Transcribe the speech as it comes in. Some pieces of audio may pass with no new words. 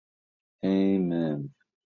Amen.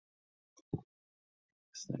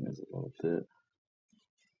 This thing is a little bit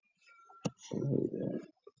slow there.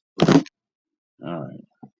 All right.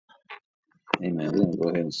 Amen. We're going to go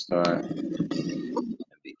ahead and start and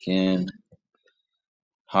begin.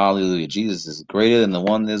 Hallelujah. Jesus is greater than the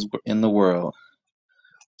one that is in the world.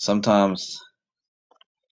 Sometimes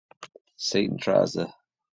Satan tries to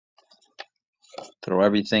throw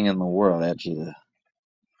everything in the world at you to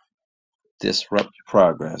disrupt your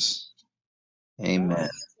progress. Amen.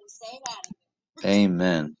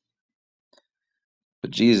 Amen.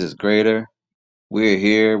 But Jesus is greater. We're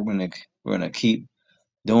here. We're gonna keep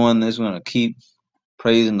doing this. We're gonna keep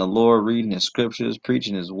praising the Lord, reading His scriptures,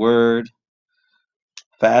 preaching His word,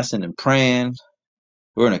 fasting and praying.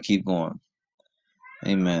 We're gonna keep going.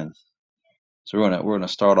 Amen. So we're gonna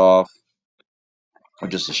start off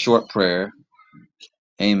with just a short prayer.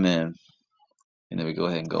 Amen. And then we go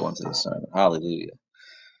ahead and go into the sermon. Hallelujah.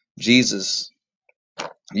 Jesus,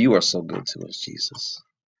 you are so good to us, Jesus.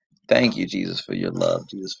 Thank you, Jesus, for your love,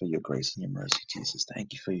 Jesus, for your grace and your mercy, Jesus.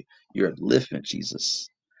 Thank you for your upliftment, Jesus.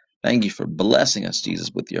 Thank you for blessing us,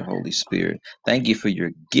 Jesus, with your Holy Spirit. Thank you for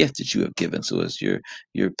your gift that you have given to us,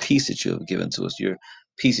 your peace that you have given to us, your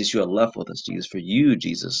peace that you have left with us, Jesus. For you,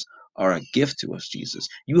 Jesus, are a gift to us, Jesus.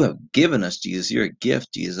 You have given us, Jesus, your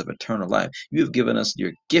gift, Jesus, of eternal life. You have given us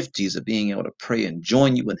your gift, Jesus, of being able to pray and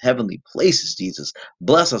join you in heavenly places, Jesus.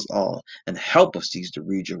 Bless us all and help us, Jesus, to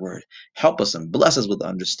read your word. Help us and bless us with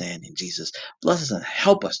understanding, Jesus. Bless us and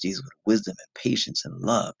help us, Jesus, with wisdom and patience and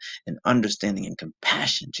love and understanding and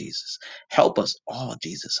compassion, Jesus. Help us all,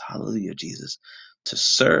 Jesus. Hallelujah, Jesus, to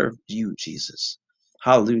serve you, Jesus.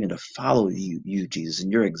 Hallelujah, and to follow you, Jesus,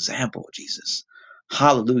 and your example, Jesus.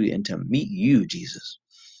 Hallelujah, and to meet you, Jesus.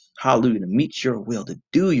 Hallelujah, to meet your will, to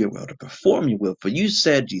do your will, to perform your will. For you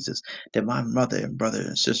said, Jesus, that my mother and brothers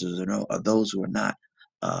and sisters are those who are not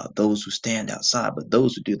those who stand outside, but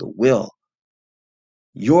those who do the will,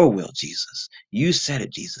 your will, Jesus. You said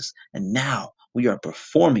it, Jesus. And now we are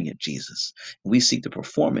performing it, Jesus. We seek to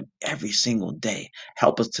perform it every single day.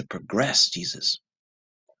 Help us to progress, Jesus.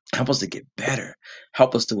 Help us to get better.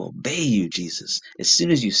 Help us to obey you, Jesus. As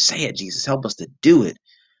soon as you say it, Jesus, help us to do it.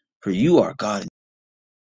 For you are God.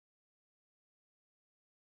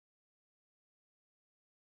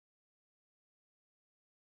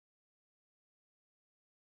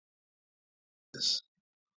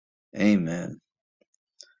 Amen.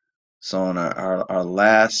 So in our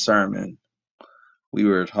last sermon, we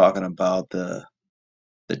were talking about the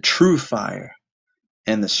true fire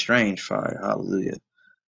and the strange fire. Hallelujah.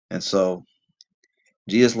 And so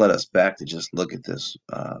Jesus led us back to just look at this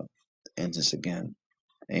instance again.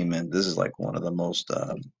 Amen. This is like one of the most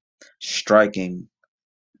striking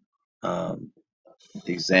um,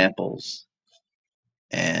 examples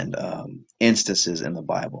and instances in the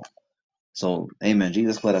Bible. So, amen.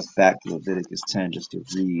 Jesus led us back to Leviticus 10 just to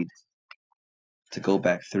read, to go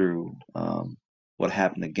back through what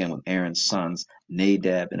happened again with Aaron's sons,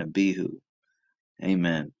 Nadab and Abihu.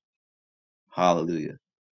 Amen. Hallelujah.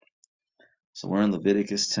 So we're in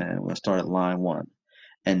Leviticus 10. We're going to start at line 1.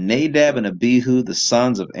 And Nadab and Abihu, the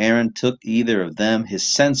sons of Aaron, took either of them his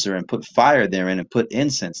censer, and put fire therein, and put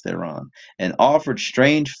incense thereon, and offered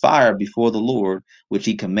strange fire before the Lord, which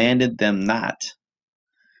he commanded them not.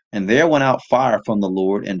 And there went out fire from the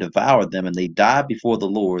Lord, and devoured them, and they died before the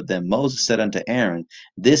Lord. Then Moses said unto Aaron,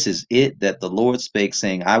 This is it that the Lord spake,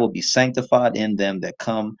 saying, I will be sanctified in them that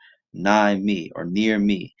come nigh me, or near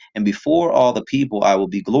me. And before all the people I will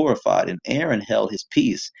be glorified. And Aaron held his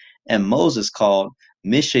peace. And Moses called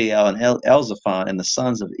Mishael and Elzaphan, and the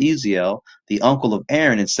sons of Eziel, the uncle of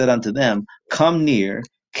Aaron, and said unto them, Come near,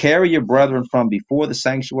 carry your brethren from before the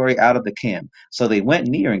sanctuary out of the camp. So they went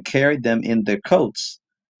near, and carried them in their coats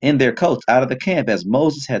out of the camp, as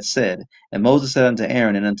Moses had said. And Moses said unto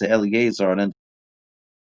Aaron and unto Eleazar and unto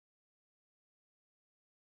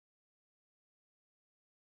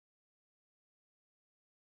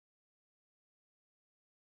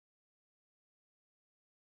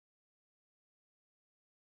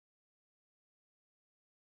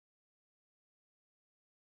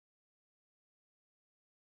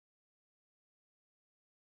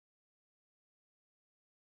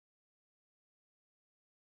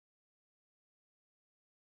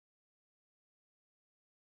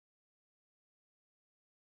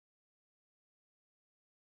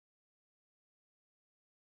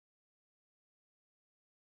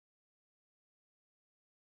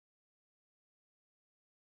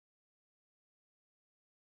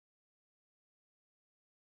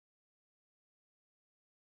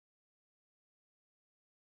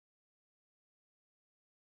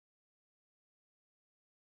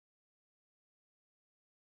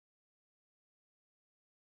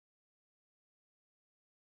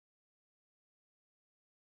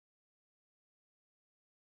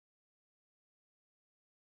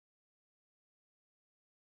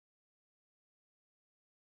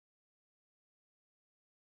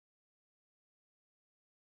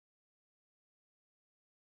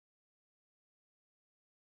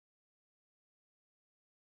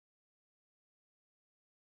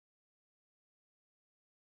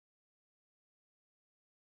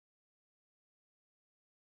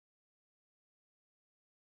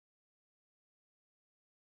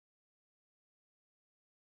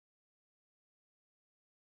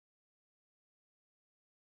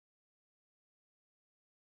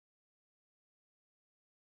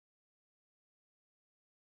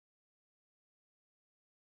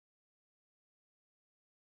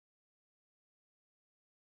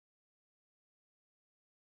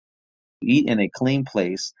eat in a clean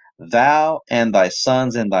place, thou and thy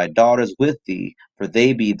sons and thy daughters with thee, for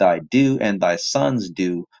they be thy due and thy sons'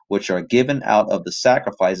 due, which are given out of the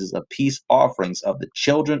sacrifices of peace offerings of the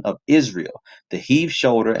children of Israel. The heave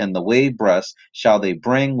shoulder and the wave breast shall they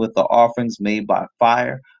bring with the offerings made by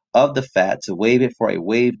fire of the fat to wave it for a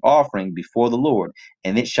wave offering before the Lord.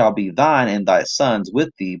 And it shall be thine and thy sons with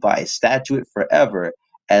thee by a statute forever,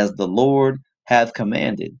 as the Lord hath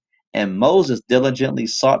commanded. And Moses diligently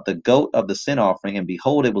sought the goat of the sin offering, and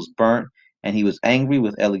behold, it was burnt. And he was angry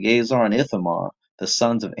with Eleazar and Ithamar, the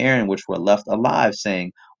sons of Aaron, which were left alive,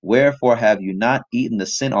 saying, Wherefore have you not eaten the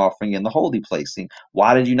sin offering in the holy place? See,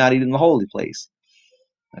 why did you not eat in the holy place?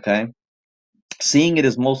 Okay. Seeing it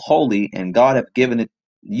is most holy, and God hath given it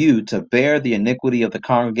you to bear the iniquity of the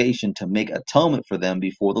congregation, to make atonement for them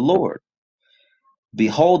before the Lord.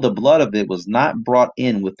 Behold, the blood of it was not brought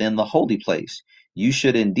in within the holy place. You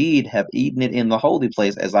should indeed have eaten it in the holy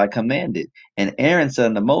place, as I commanded. And Aaron said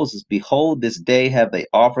unto Moses, Behold, this day have they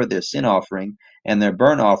offered their sin offering and their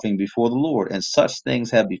burnt offering before the Lord, and such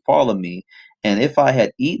things have befallen me. And if I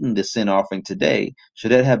had eaten the sin offering today,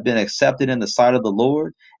 should it have been accepted in the sight of the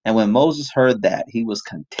Lord? And when Moses heard that, he was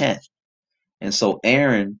content. And so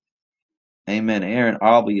Aaron, amen, Aaron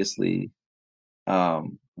obviously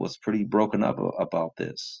was pretty broken up about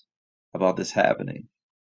this happening.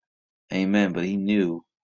 Amen. But he knew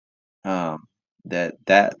that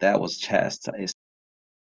was chastised.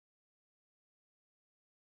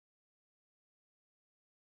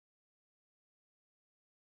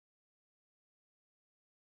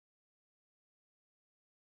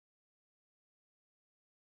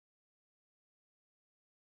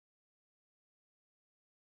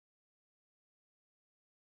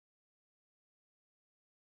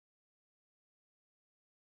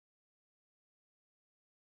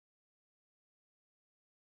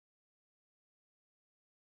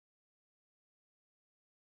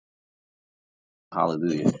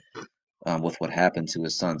 Hallelujah. With what happened to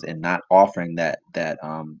his sons, and not offering not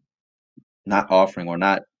offering or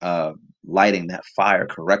not lighting that fire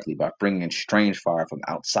correctly by bringing in strange fire from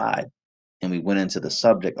outside. And we went into the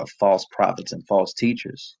subject of false prophets and false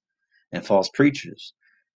teachers and false preachers,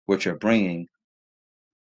 which are bringing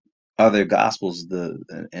other gospels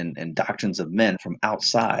and doctrines of men from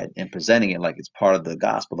outside and presenting it like it's part of the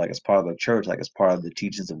gospel, like it's part of the church, like it's part of the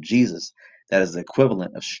teachings of Jesus. That is the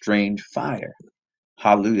equivalent of strange fire.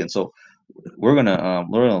 Hallelujah. And so we're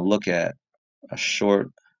gonna look at a short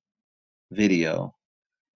video,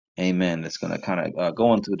 amen, that's gonna kind of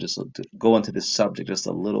go into this subject just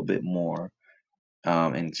a little bit more,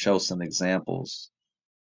 and show some examples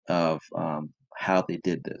of how they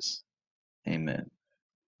did this. Amen.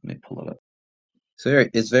 Let me pull it up. So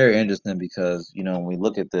it's very interesting because, when we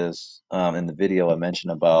look at this, in the video, I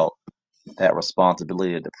mentioned about that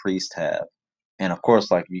responsibility that the priests have. And of course,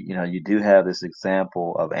 like, you do have this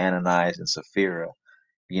example of Ananias and Sapphira,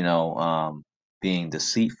 you know, um, being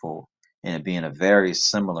deceitful, and it being a very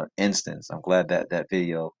similar instance. I'm glad that that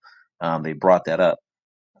video, they brought that up.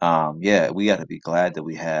 Yeah, we got to be glad that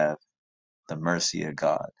we have the mercy of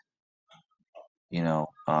God. You know,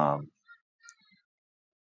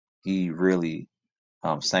 He really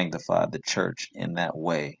sanctified the church in that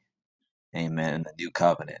way. Amen. In the new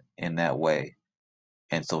covenant in that way.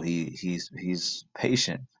 And so he's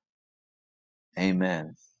patient.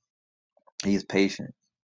 Amen. He's patient.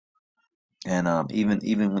 And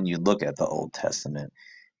even when you look at the Old Testament,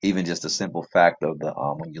 even just the simple fact of the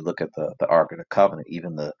when you look at the Ark of the Covenant,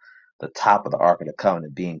 even the top of the Ark of the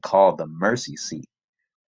Covenant being called the mercy seat,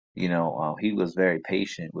 he was very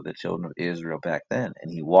patient with the children of Israel back then,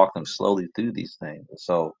 and he walked them slowly through these things. And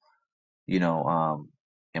so, you know,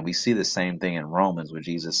 and we see the same thing in Romans, where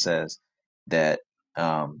Jesus says that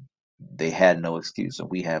they had no excuse, and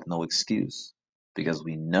we have no excuse, because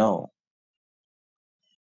we know,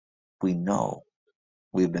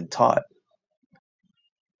 we've been taught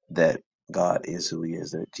that God is who He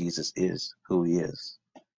is, that Jesus is who He is.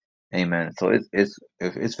 Amen. So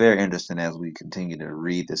it's very interesting as we continue to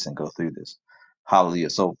read this and go through this. Hallelujah.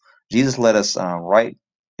 So Jesus led us right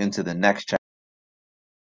into the next chapter.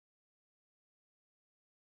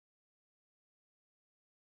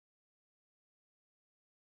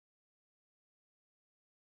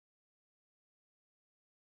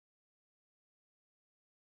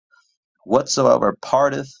 Whatsoever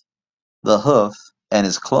parteth the hoof, and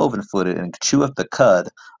is cloven footed, and cheweth the cud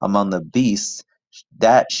among the beasts,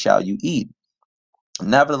 that shall you eat.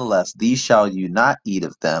 Nevertheless, these shall you not eat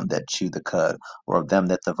of them that chew the cud, or of them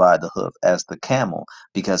that divide the hoof, as the camel,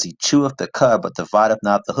 because he cheweth the cud, but divideth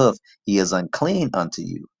not the hoof, he is unclean unto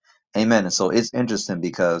you. Amen. And so it's interesting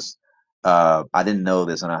because I didn't know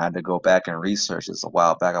this, and I had to go back and research this a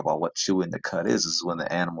while back about what chewing the cud is. This is when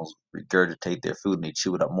the animals regurgitate their food and they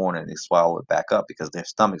chew it up more and they swallow it back up because their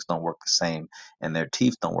stomachs don't work the same and their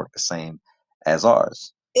teeth don't work the same as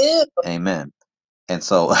ours. Ew. Amen. And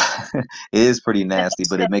so it is pretty nasty, That's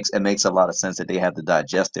but it makes a lot of sense that they have to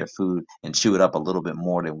digest their food and chew it up a little bit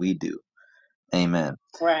more than we do. Amen.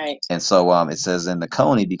 right. And so it says, in the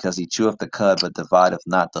coney, because he cheweth the cud, but divideth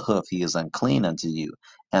not the hoof, he is unclean unto you.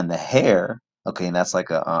 And the hare, okay, and that's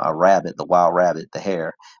like a rabbit, the wild rabbit, the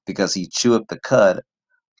hare, because he cheweth the cud,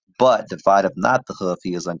 but divideth not the hoof,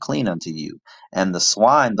 he is unclean unto you. And the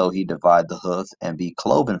swine, though he divide the hoof, and be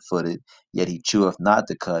cloven footed, yet he cheweth not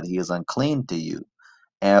the cud, he is unclean to you.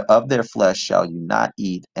 And of their flesh shall you not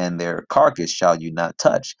eat, and their carcass shall you not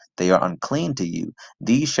touch. They are unclean to you.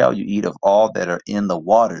 These shall you eat of all that are in the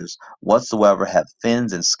waters. Whatsoever hath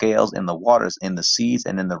fins and scales in the waters, in the seas,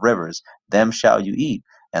 and in the rivers, them shall you eat.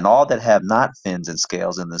 And all that have not fins and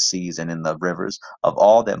scales in the seas and in the rivers, of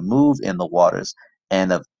all that move in the waters,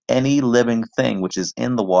 and of any living thing which is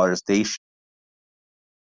in the waters, they shall.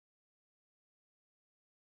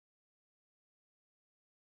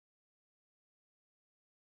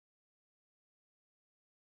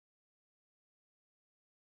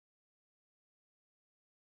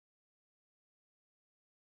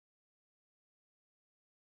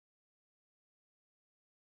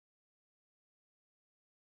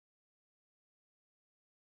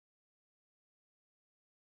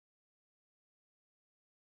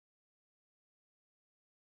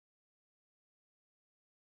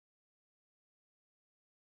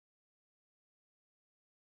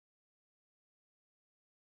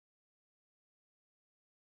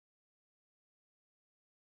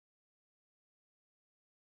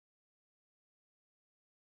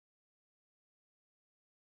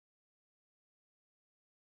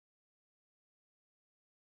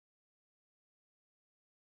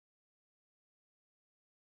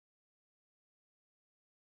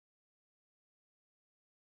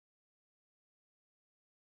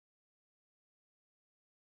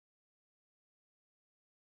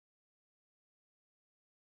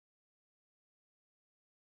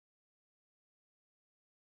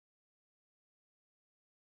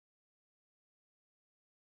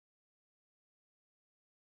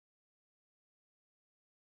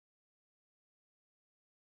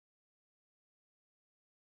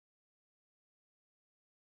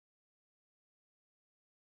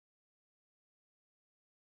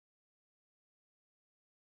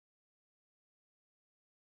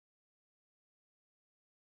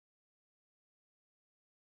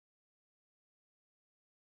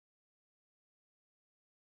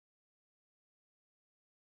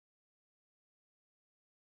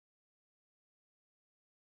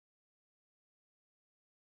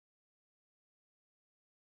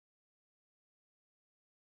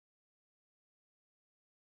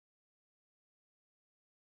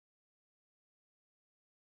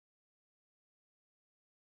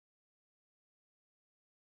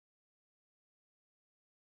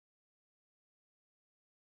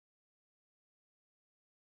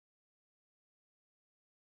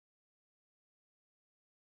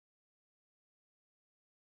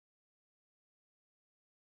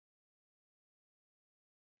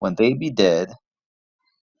 When they be dead,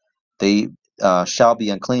 they shall be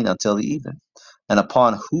unclean until the even. And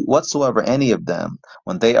upon whatsoever any of them,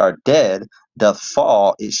 when they are dead, doth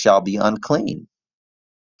fall, it shall be unclean,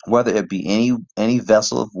 whether it be any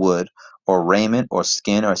vessel of wood, or raiment, or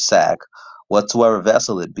skin, or sack, whatsoever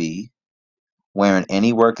vessel it be, wherein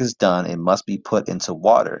any work is done, it must be put into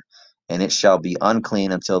water, and it shall be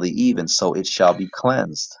unclean until the even, so it shall be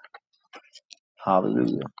cleansed.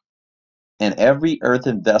 Hallelujah. And every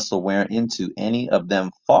earthen vessel whereinto any of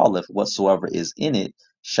them falleth, whatsoever is in it,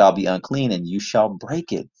 shall be unclean, and you shall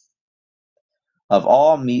break it. Of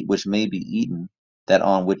all meat which may be eaten, that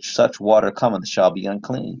on which such water cometh shall be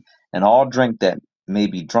unclean, and all drink that may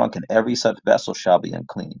be drunken, every such vessel shall be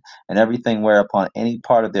unclean, and everything whereupon any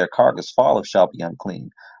part of their carcass falleth shall be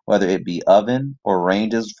unclean, whether it be oven or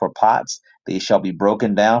ranges for pots, they shall be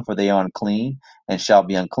broken down, for they are unclean, and shall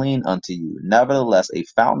be unclean unto you. Nevertheless, a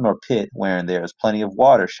fountain or pit wherein there is plenty of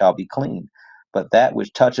water shall be clean, but that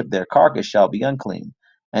which toucheth their carcass shall be unclean.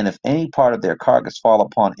 And if any part of their carcass fall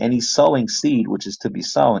upon any sowing seed which is to be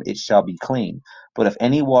sown, it shall be clean. But if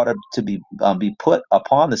any water to be put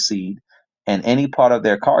upon the seed, and any part of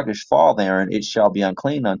their carcass fall therein, it shall be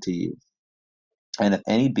unclean unto you. And if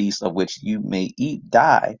any beast of which you may eat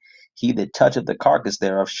die, he that toucheth the carcass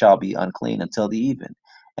thereof shall be unclean until the even.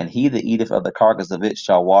 And he that eateth of the carcass of it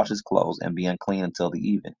shall wash his clothes, and be unclean until the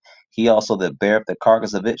even. He also that beareth the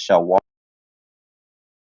carcass of it shall wash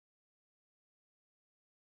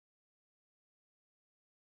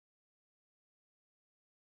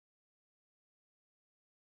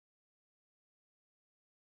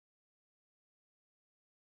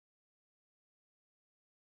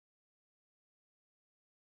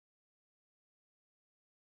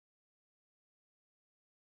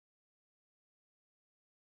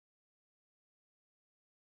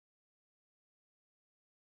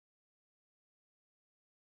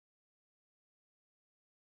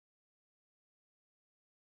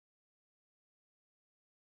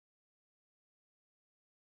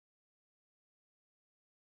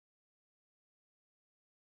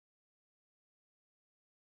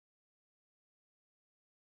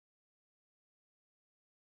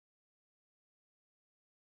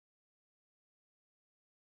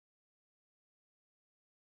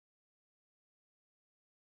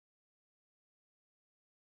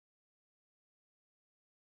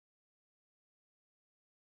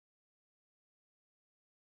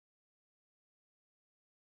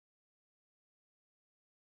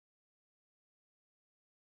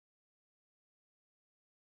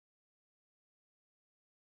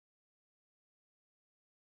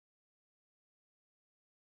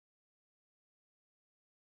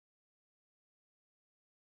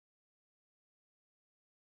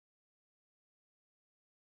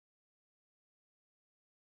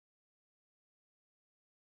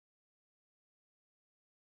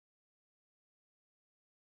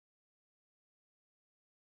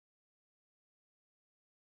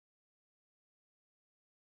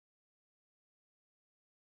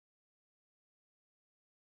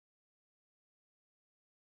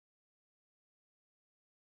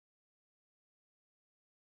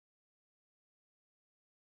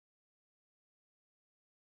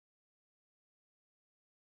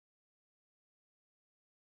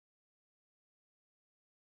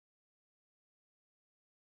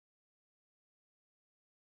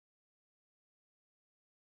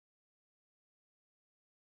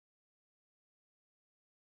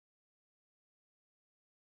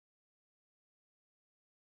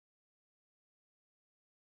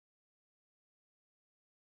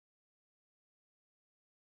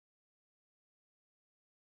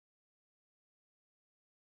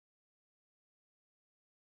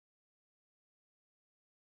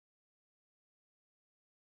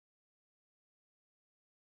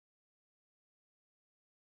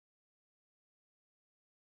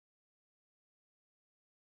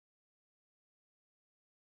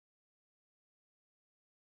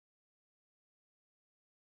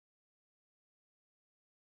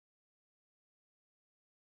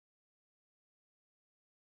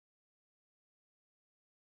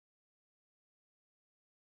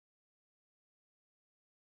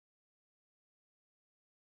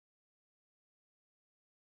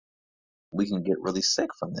we can get really sick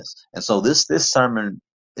from this. And so this sermon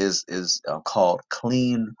is called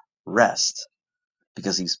Clean Rest,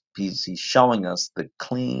 because he's showing us the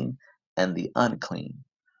clean and the unclean.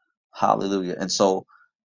 Hallelujah. And so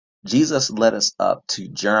Jesus led us up to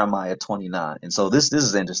Jeremiah 29. And so this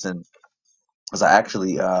is interesting, because I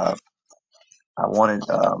actually I wanted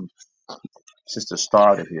Sister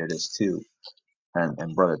Star to hear this too,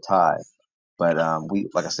 and Brother Ty. But we,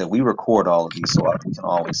 like I said, we record all of these, so we can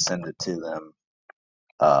always send it to them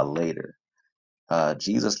later.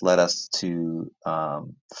 Jesus led us to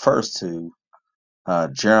first to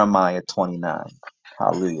Jeremiah 29.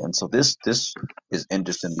 Hallelujah. And so this is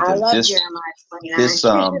interesting, I because love Jeremiah 29. this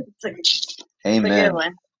It's a good amen.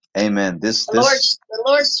 one. Amen. This The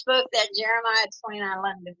Lord spoke that Jeremiah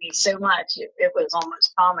 29:11 to me so much it was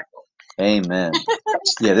almost comical. amen.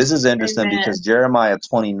 Yeah, this is interesting Amen. because Jeremiah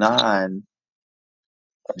 29,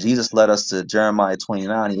 Jesus led us to Jeremiah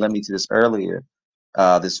 29. He led me to this earlier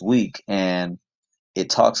this week, and it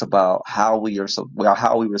talks about how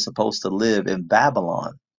how we were supposed to live in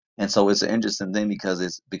Babylon. And so it's an interesting thing, because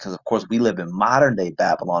of course we live in modern day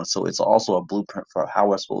Babylon, so it's also a blueprint for how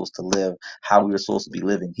we're supposed to live, how we were supposed to be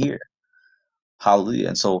living here. Hallelujah.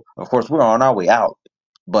 And so of course we're on our way out,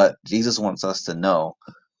 but Jesus wants us to know,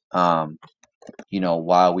 um,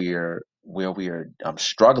 while we are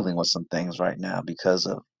struggling with some things right now because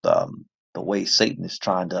of the way Satan is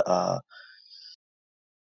trying to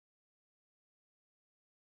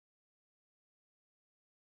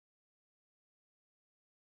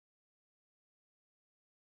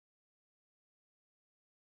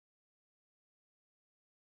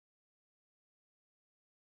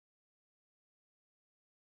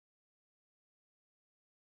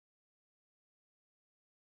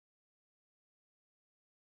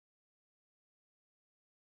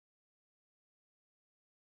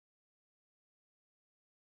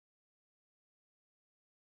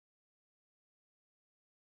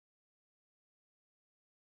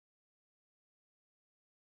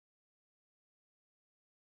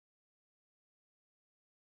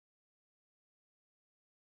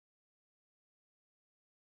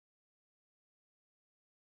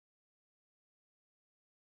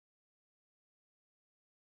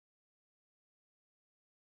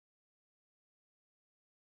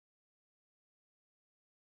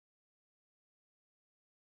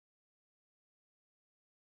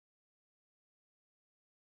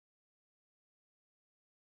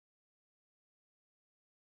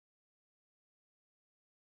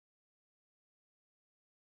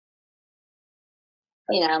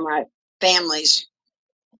My family's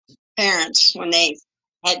parents, when they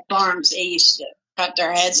had farms, they used to cut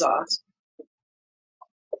their heads off.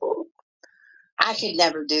 I could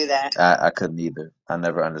never do that. I couldn't either. I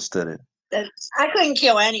never understood it. I couldn't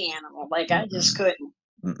kill any animal. I just couldn't.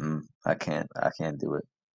 I can't do it.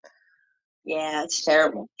 Yeah, it's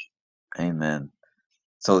terrible. Amen.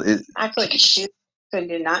 So I couldn't shoot. Couldn't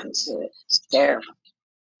do nothing to it. It's terrible.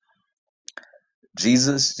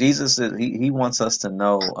 Jesus he wants us to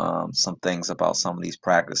know some things about some of these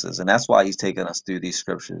practices, and that's why he's taking us through these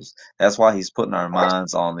scriptures. That's why he's putting our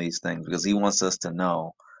minds on these things, because he wants us to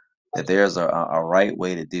know that there's a right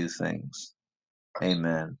way to do things.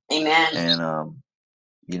 Amen. Amen. And of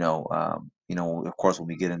course, when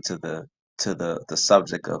we get into the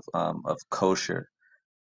subject of kosher,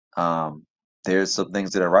 there's some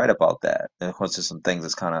things that are right about that, and of course, there's some things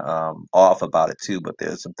that's kind of off about it too. But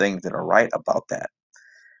there's some things that are right about that.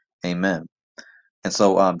 Amen. And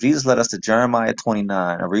so Jesus led us to Jeremiah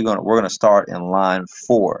 29, and we're gonna start in line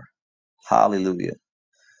 4. Hallelujah.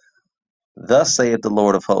 Thus saith the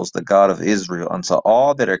Lord of hosts, the God of Israel, unto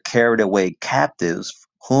all that are carried away captives,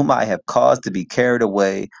 whom I have caused to be carried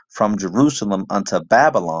away from Jerusalem unto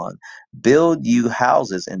Babylon, build you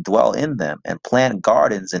houses and dwell in them, and plant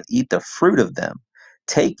gardens and eat the fruit of them.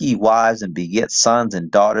 Take ye wives and beget sons and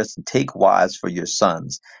daughters, and take wives for your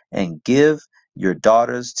sons, and give your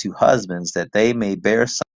daughters to husbands, that they may bear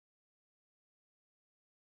sons.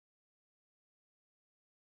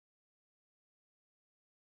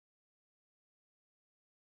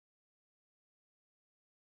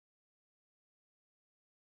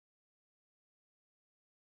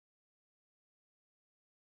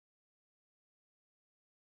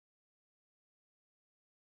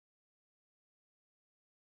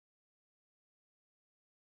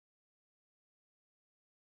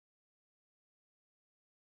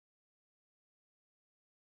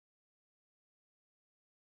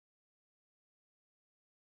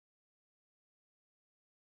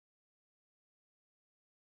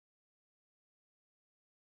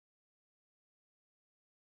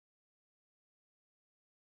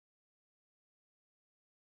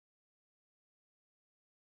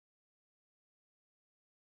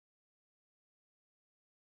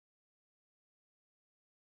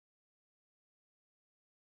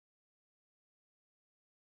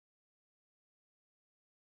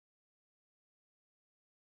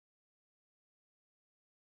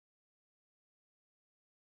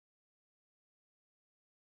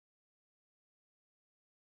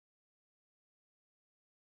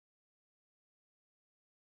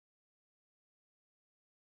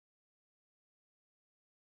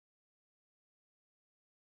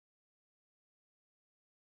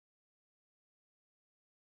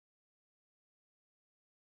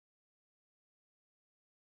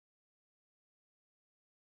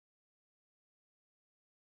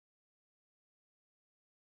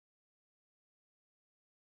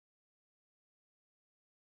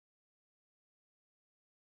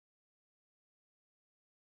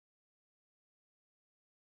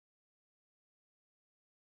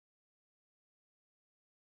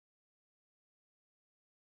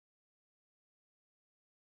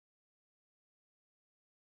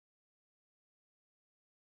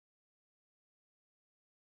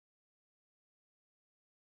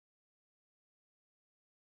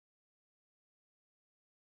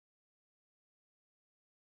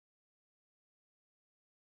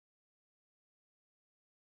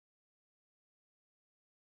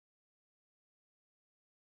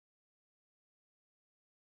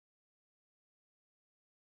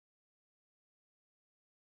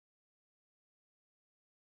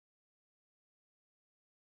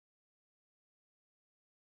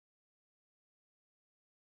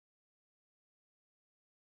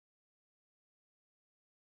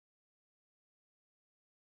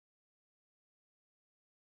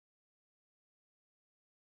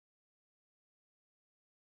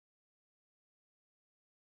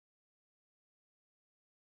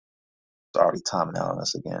 already timing out on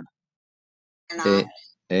us again. Not.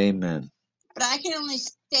 Amen. But I can only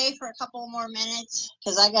stay for a couple more minutes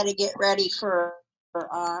because I got to get ready for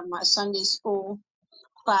my Sunday school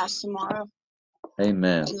class tomorrow.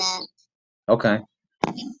 Amen. Amen. Okay.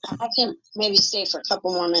 I can maybe stay for a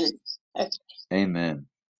couple more minutes. Okay. Amen.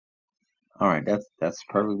 All right, that's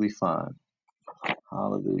perfectly fine.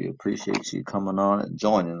 Hallelujah. Appreciate you coming on and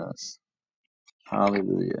joining us.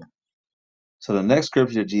 Hallelujah. So the next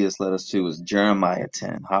scripture Jesus led us to is Jeremiah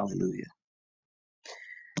 10. Hallelujah.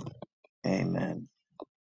 Amen.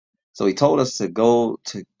 So he told us to go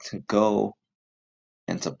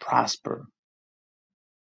and to prosper.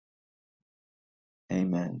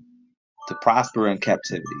 Amen. To prosper in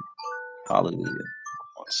captivity. Hallelujah.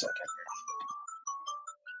 1 second.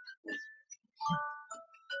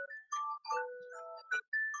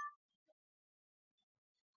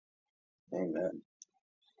 Amen.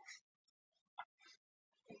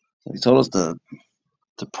 So he told us to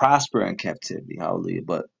prosper in captivity. Hallelujah.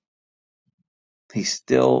 But he's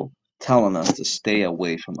still telling us to stay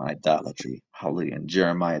away from idolatry. Hallelujah. In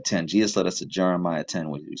Jeremiah 10. Jesus led us to Jeremiah 10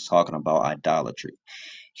 when he was talking about idolatry.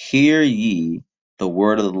 Hear ye the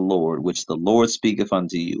word of the Lord, which the Lord speaketh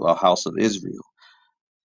unto you, O house of Israel.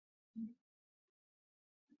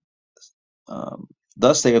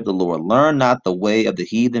 Thus saith the Lord, learn not the way of the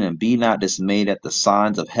heathen, and be not dismayed at the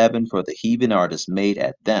signs of heaven, for the heathen are dismayed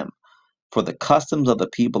at them. For the customs of the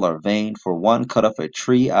people are vain, for one cutteth a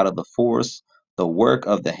tree out of the forest, the work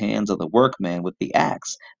of the hands of the workman with the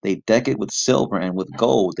axe. They deck it with silver and with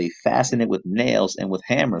gold, they fasten it with nails and with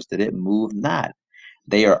hammers, that it move not.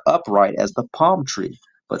 They are upright as the palm tree,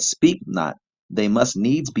 but speak not. They must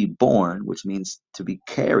needs be borne, which means to be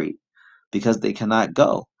carried, because they cannot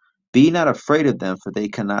go. Be not afraid of them, for they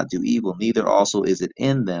cannot do evil, neither also is it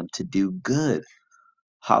in them to do good.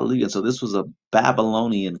 Hallelujah. So this was a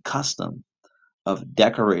Babylonian custom of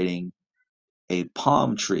decorating a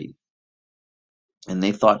palm tree. And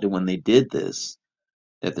they thought that when they did this,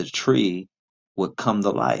 that the tree would come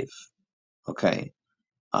to life. Okay.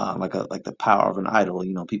 Like the power of an idol.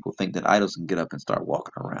 You know, people think that idols can get up and start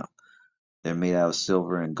walking around. They're made out of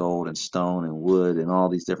silver and gold and stone and wood and all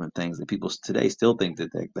these different things. And people today still think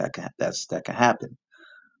that can happen.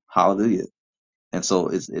 Hallelujah. And so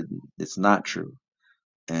it's not true.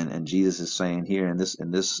 And Jesus is saying here in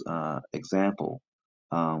this example,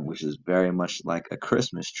 which is very much like a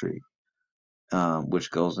Christmas tree, which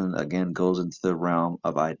goes into the realm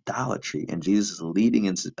of idolatry. And Jesus is leading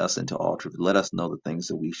us into all truth. Let us know the things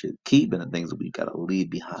that we should keep and the things that we got to leave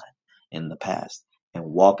behind in the past and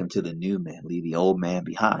walk into the new man, leave the old man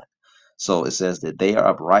behind. So it says that they are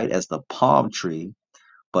upright as the palm tree,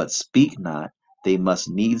 but speak not. They must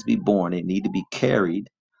needs be born. They need to be carried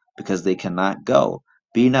because they cannot go.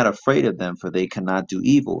 Be not afraid of them, for they cannot do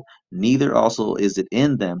evil. Neither also is it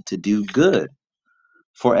in them to do good.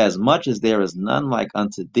 For as much as there is none like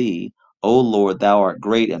unto thee, O Lord, thou art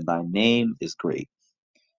great, and thy name is great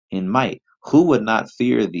in might. Who would not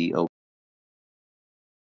fear thee, O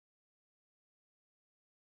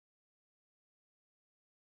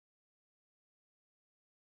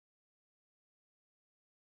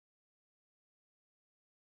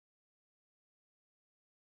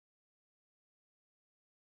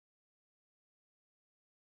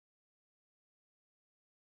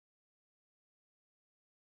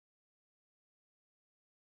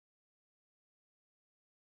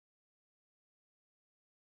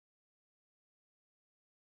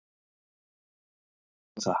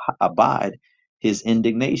to abide his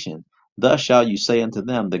indignation? Thus shall you say unto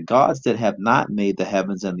them, the gods that have not made the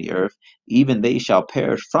heavens and the earth, even they shall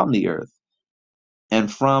perish from the earth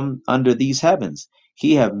and from under these heavens.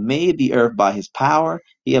 He have made the earth by his power,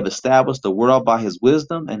 he have established the world by his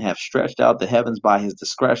wisdom, and have stretched out the heavens by his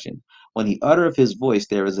discretion. When he uttereth his voice,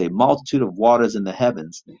 there is a multitude of waters in the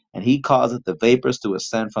heavens, and he causeth the vapors to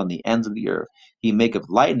ascend from the ends of the earth. He maketh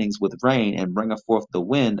lightnings with rain, and bringeth forth the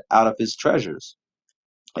wind out of his treasures.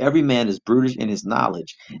 Every man is brutish in his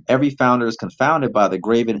knowledge. Every founder is confounded by the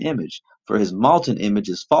graven image. For his molten image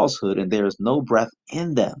is falsehood, and there is no breath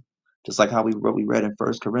in them. Just like how we read in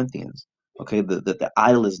First Corinthians. Okay, that the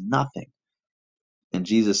idol is nothing. And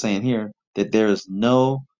Jesus saying here that there is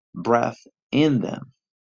no breath in them.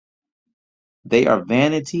 They are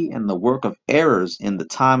vanity and the work of errors. In the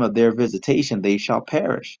time of their visitation they shall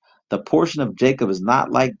perish. The portion of Jacob is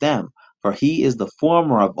not like them, for he is the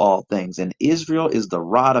former of all things, and Israel is the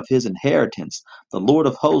rod of his inheritance. The Lord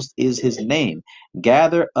of hosts is his name.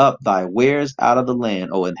 Gather up thy wares out of the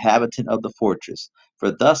land, O inhabitant of the fortress.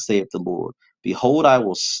 For thus saith the Lord, Behold, I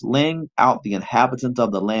will sling out the inhabitants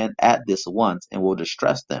of the land at this once, and will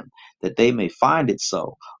distress them, that they may find it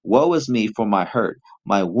so. Woe is me for my hurt!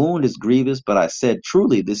 My wound is grievous, but I said,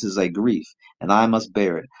 truly this is a grief, and I must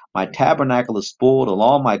bear it. My tabernacle is spoiled, and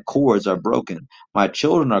all my cords are broken. My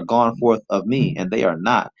children are gone forth of me, and they are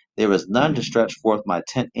not. There is none to stretch forth my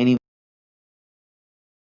tent any.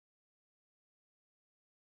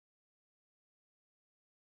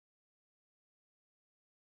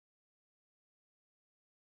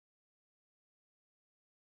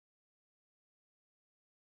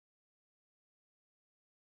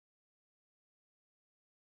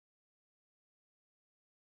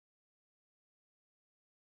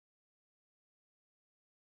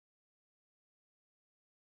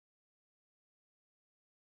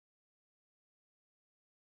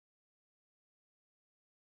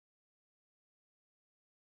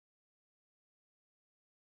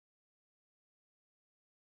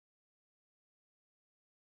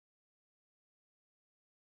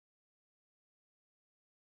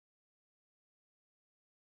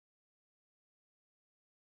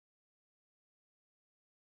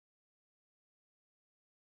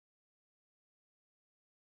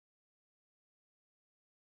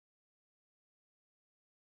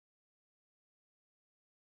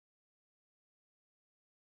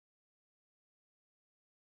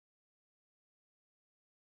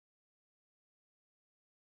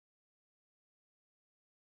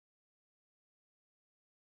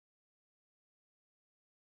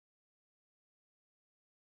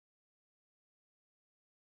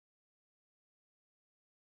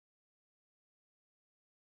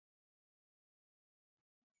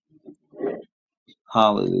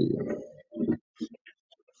 Hallelujah.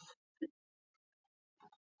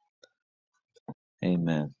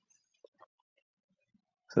 Amen.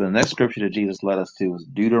 So the next scripture that Jesus led us to was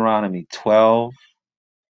Deuteronomy 12,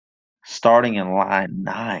 starting in line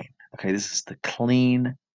 9. Okay, this is the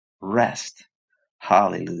clean rest.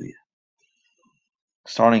 Hallelujah.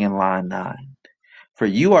 Starting in line 9. For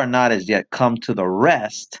you are not as yet come to the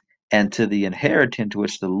rest and to the inheritance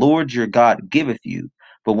which the Lord your God giveth you.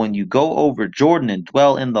 But when you go over Jordan and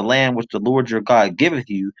dwell in the land which the Lord your God giveth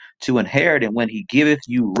you to inherit, and when he giveth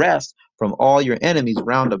you rest from all your enemies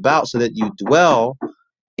round about, so that you dwell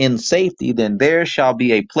in safety, then there shall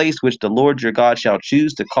be a place which the Lord your God shall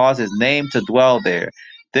choose to cause his name to dwell there.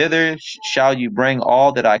 Thither shall you bring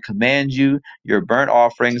all that I command you, your burnt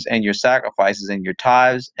offerings and your sacrifices and your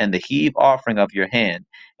tithes and the heave offering of your hand,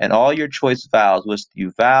 and all your choice vows which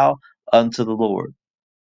you vow unto the Lord.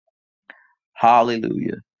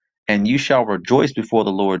 Hallelujah. And you shall rejoice before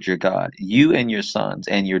the Lord your God, you and your sons,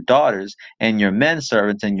 and your daughters, and your men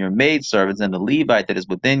servants, and your maid servants, and the Levite that is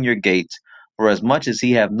within your gates, for as much as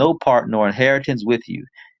he have no part nor inheritance with you.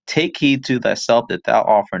 Take heed to thyself that thou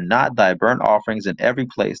offer not thy burnt offerings in every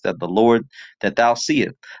place that thou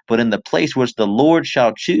seest, but in the place which the Lord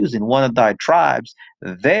shall choose in one of thy tribes,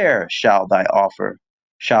 there shall thou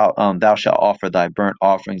shalt offer thy burnt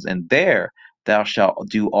offerings, and there thou shalt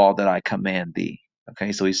do all that I command thee.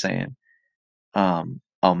 Okay, so he's saying,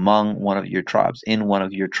 among one of your tribes, in one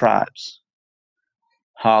of your tribes.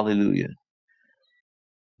 Hallelujah.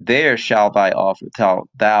 There shall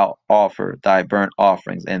thou offer thy burnt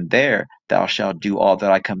offerings, and there thou shalt do all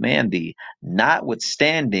that I command thee.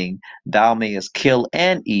 Notwithstanding, thou mayest kill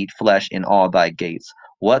and eat flesh in all thy gates.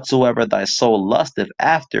 Whatsoever thy soul lusteth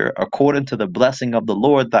after, according to the blessing of the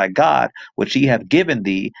Lord thy God, which he hath given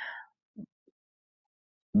thee,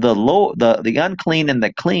 the unclean and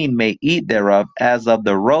the clean may eat thereof, as of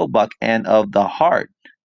the roebuck and of the hart.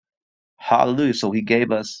 Hallelujah. So he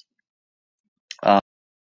gave us uh,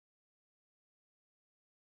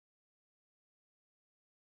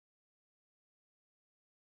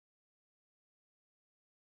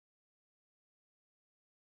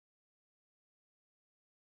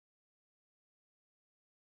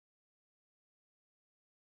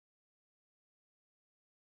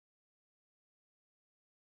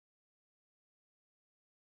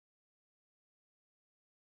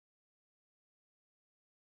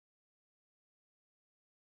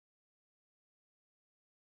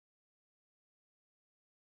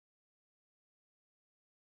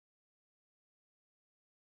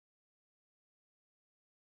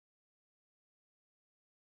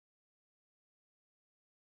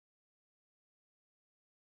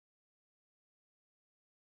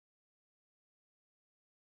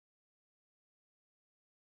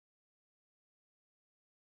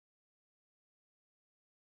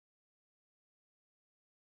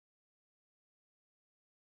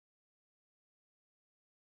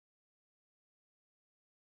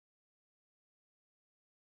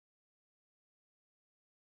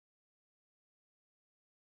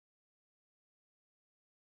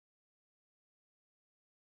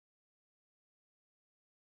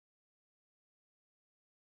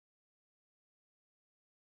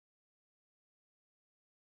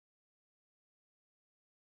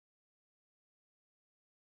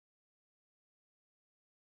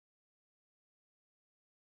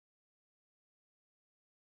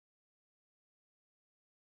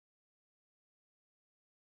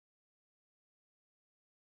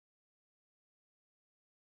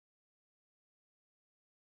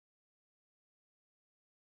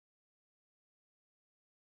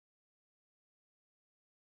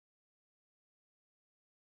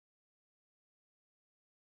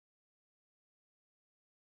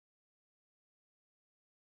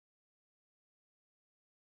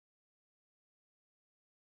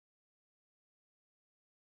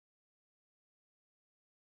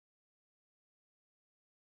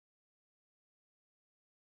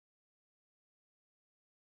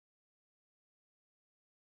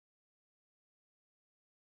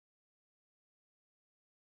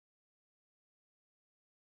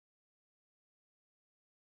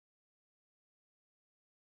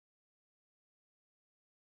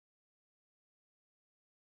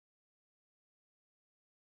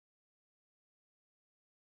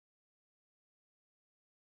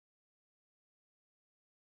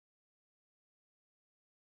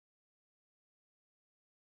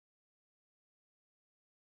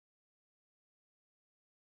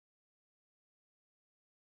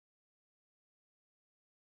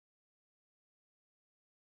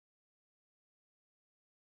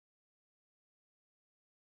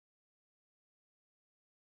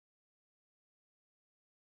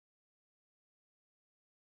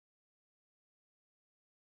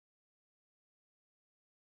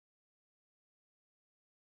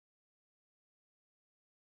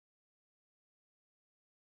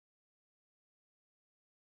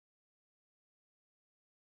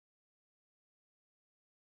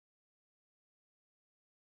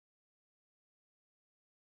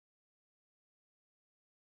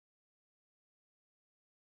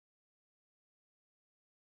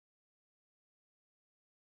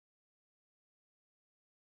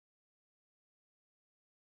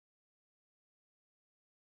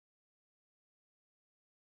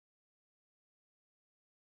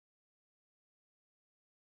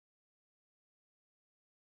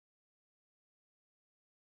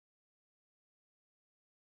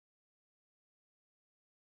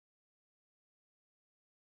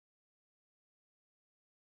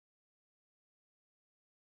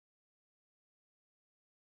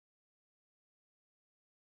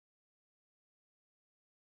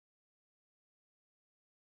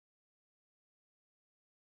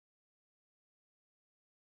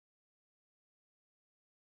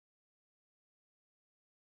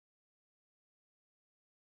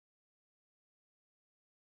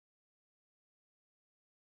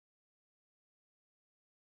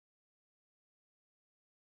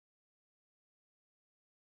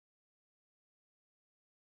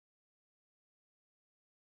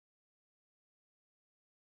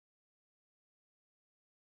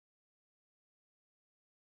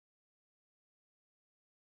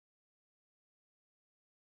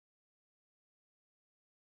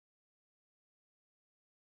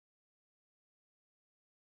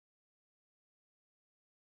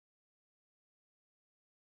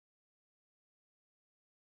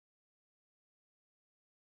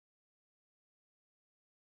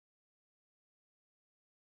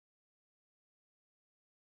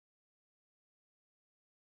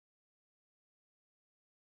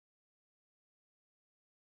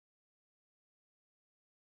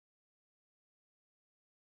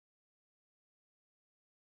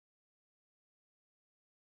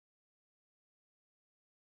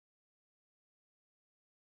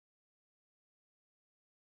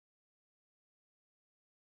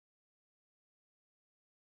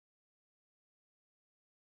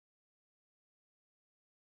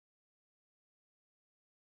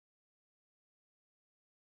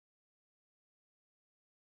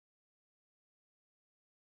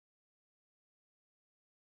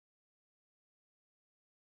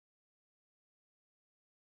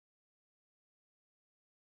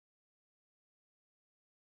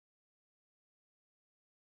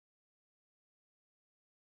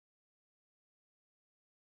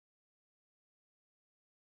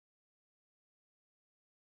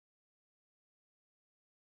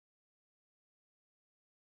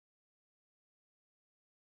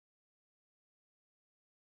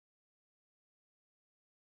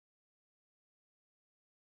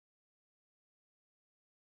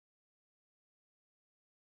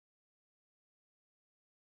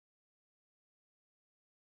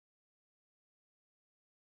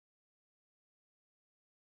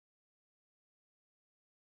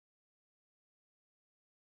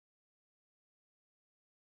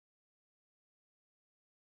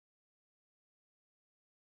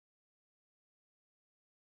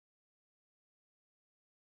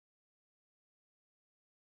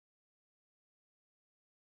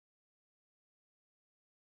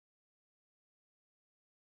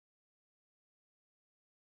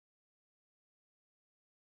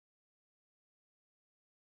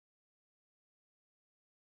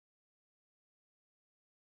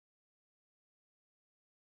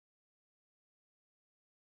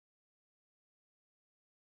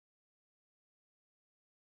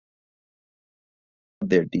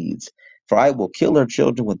 their deeds. For I will kill her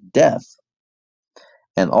children with death,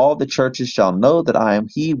 and all the churches shall know that I am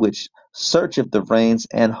he which searcheth the reins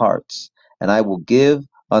and hearts, and I will give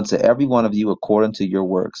unto every one of you according to your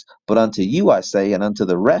works. But unto you I say, and unto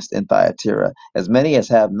the rest in Thyatira, as many as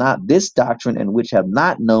have not this doctrine, and which have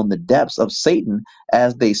not known the depths of Satan,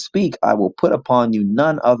 as they speak, I will put upon you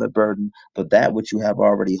none other burden, but that which you have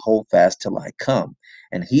already hold fast till I come.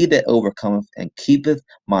 And he that overcometh and keepeth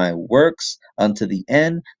my works unto the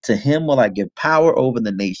end, to him will I give power over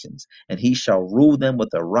the nations, and he shall rule them with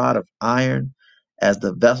a rod of iron. As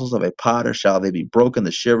the vessels of a potter shall they be broken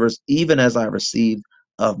to shivers, even as I received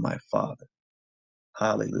of my Father.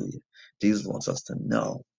 Hallelujah. Jesus wants us to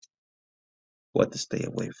know what to stay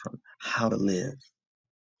away from, how to live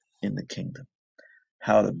in the kingdom,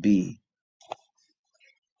 how to be,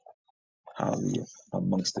 hallelujah,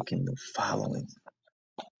 amongst the kingdom, following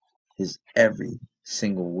his every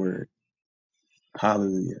single word.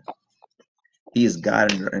 Hallelujah. He is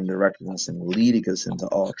guiding and directing us and leading us into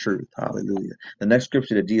all truth. Hallelujah. The next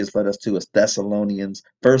scripture that Jesus led us to is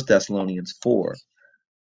First Thessalonians 4.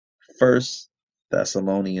 First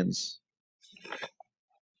Thessalonians,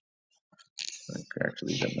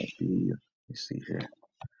 actually that might be, let me see here.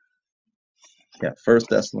 Yeah, First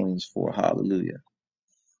Thessalonians 4. Hallelujah.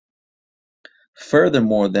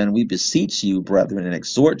 Furthermore, then, we beseech you, brethren, and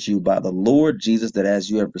exhort you by the Lord Jesus, that as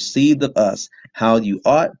you have received of us how you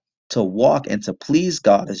ought to walk and to please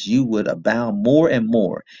God, as you would abound more and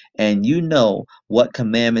more. And you know what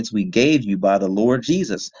commandments we gave you by the Lord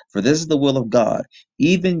Jesus. For this is the will of God,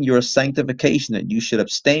 even your sanctification, that you should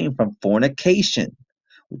abstain from fornication.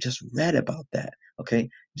 We just read about that. Okay.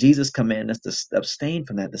 Jesus commanded us to abstain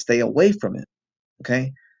from that, to stay away from it.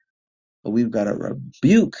 Okay. But we've got to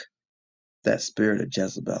rebuke that spirit of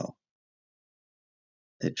Jezebel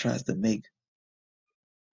that tries to make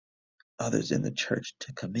others in the church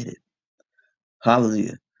to commit it.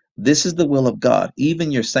 Hallelujah. This is the will of God,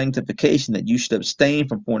 even your sanctification, that you should abstain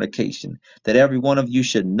from fornication, that every one of you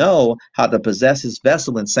should know how to possess his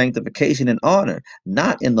vessel in sanctification and honor,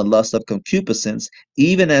 not in the lust of concupiscence,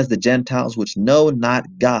 even as the Gentiles which know not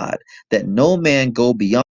God, that no man go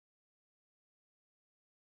beyond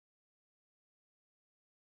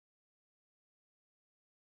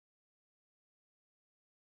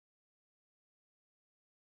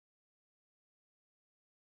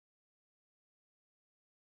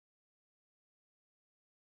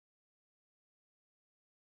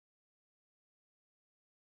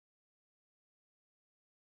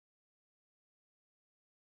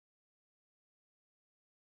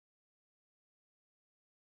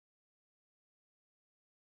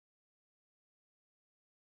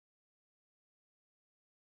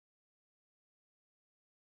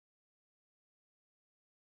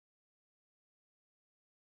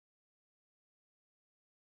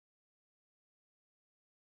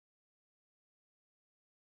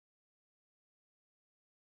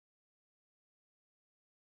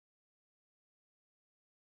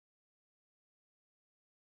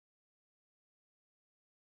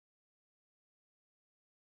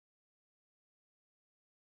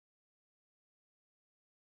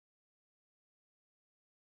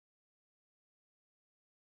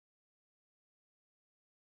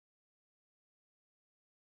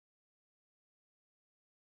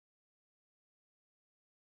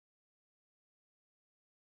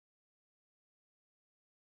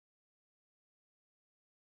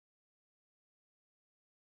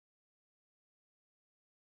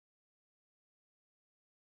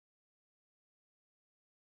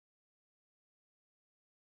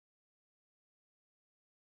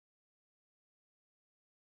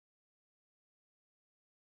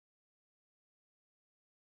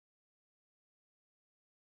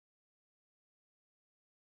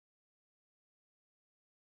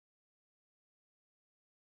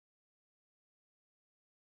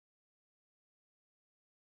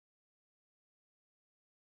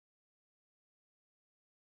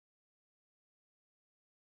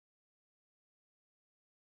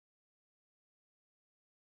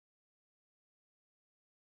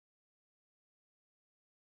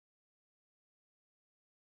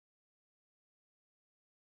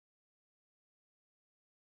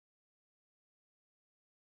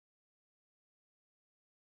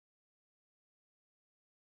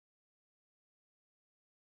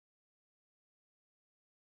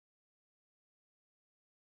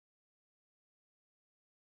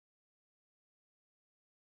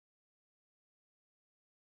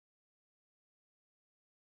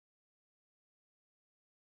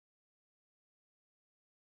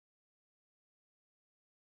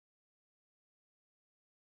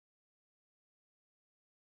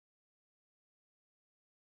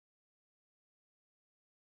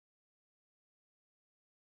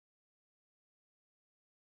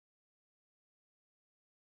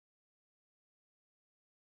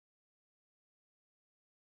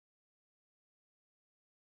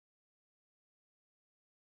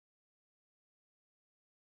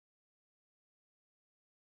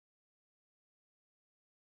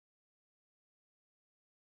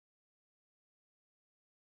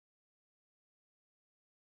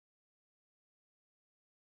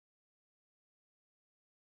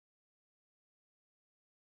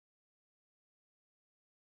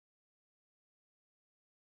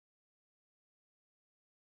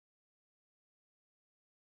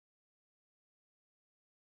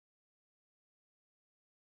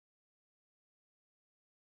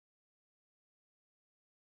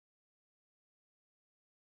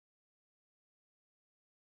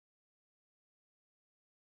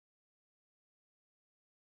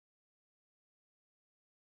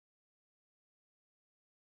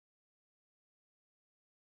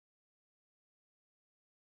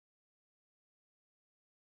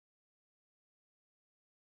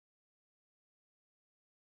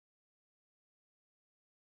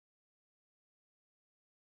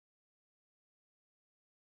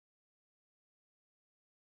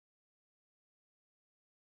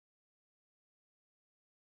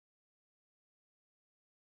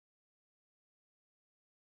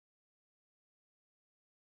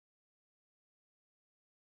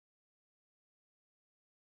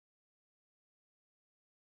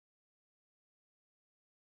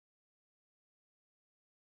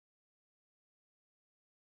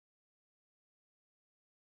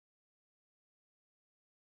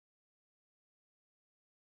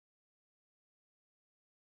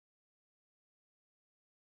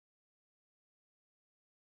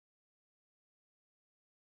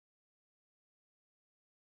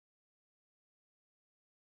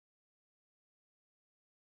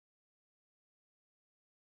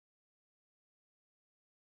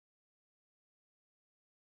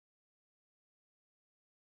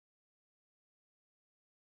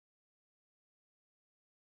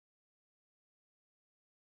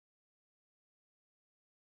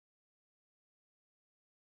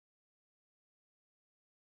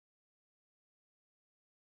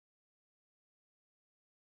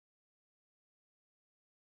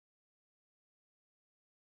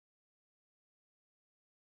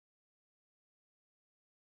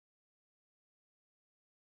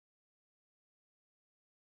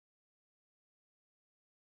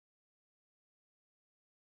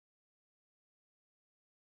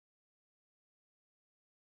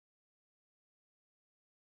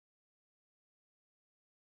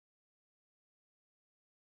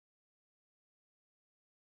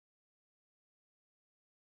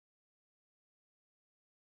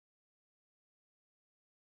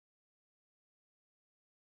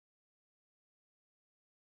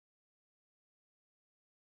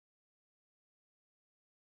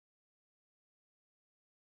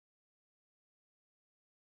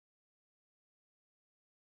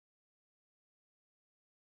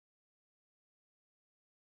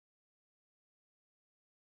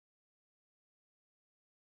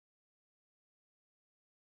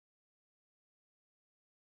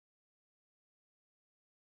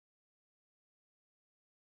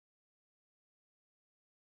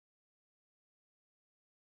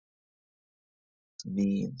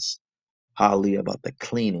means. Hallelujah, about the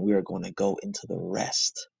cleaning. We are going to go into the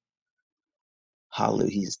rest.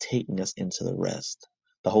 Hallelujah. He's taking us into the rest.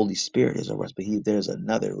 The Holy Spirit is a rest, but there's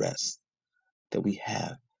another rest that we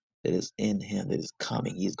have that is in Him, that is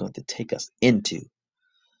coming. He's going to take us into.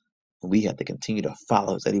 And we have to continue to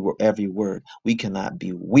follow His every word. We cannot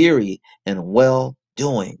be weary in well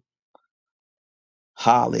doing.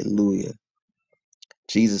 Hallelujah.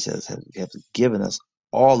 Jesus has given us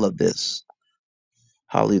all of this.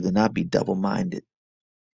 Hallelujah. To not be double minded,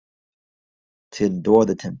 to endure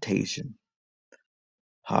the temptation.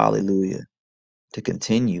 Hallelujah. To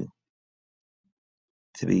continue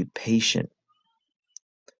to be patient.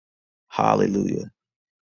 Hallelujah.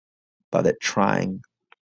 By that trying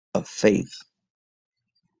of faith.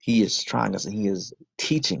 He is trying us and He is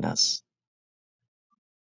teaching us.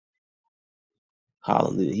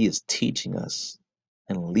 Hallelujah. He is teaching us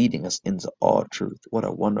and leading us into all truth. What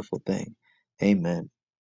a wonderful thing. Amen.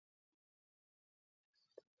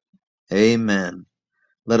 Amen.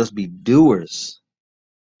 Let us be doers,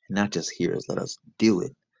 not just hearers. Let us do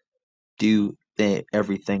it. Do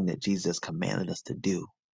everything that Jesus commanded us to do.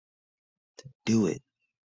 Do it.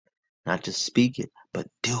 Not just speak it, but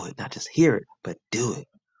do it. Not just hear it, but do it.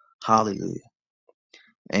 Hallelujah.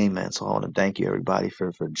 Amen. So I want to thank you, everybody,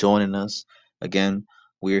 for joining us. Again,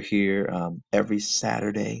 we're here every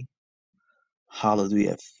Saturday.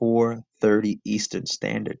 Hallelujah. At 4:30 Eastern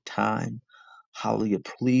Standard Time. Hallelujah.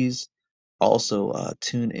 Please also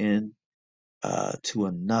tune in to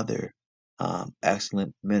another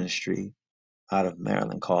excellent ministry out of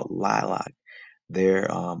Maryland called Lilac.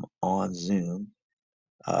 They're on Zoom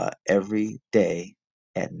every day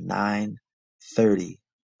at 9:30.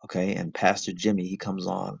 Okay, and Pastor Jimmy, he comes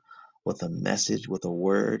on with a message, with a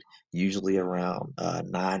word, usually around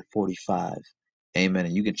 9:45. Amen.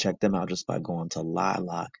 And you can check them out just by going to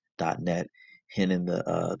lilac.net, hitting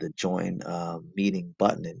the join meeting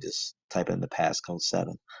button, and just type in the passcode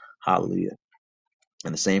 7. Hallelujah.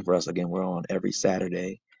 And the same for us. Again, we're on every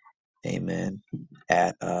Saturday. Amen.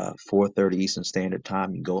 At 4:30 Eastern Standard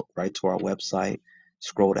Time, you go right to our website,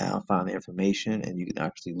 scroll down, find the information, and you can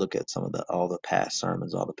actually look at all the past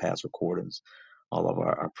sermons, all the past recordings, all of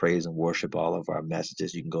our praise and worship, all of our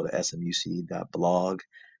messages. You can go to smucd.blog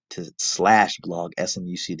 /blog,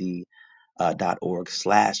 smucd.org/blog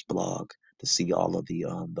to see all of the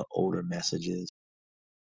older messages.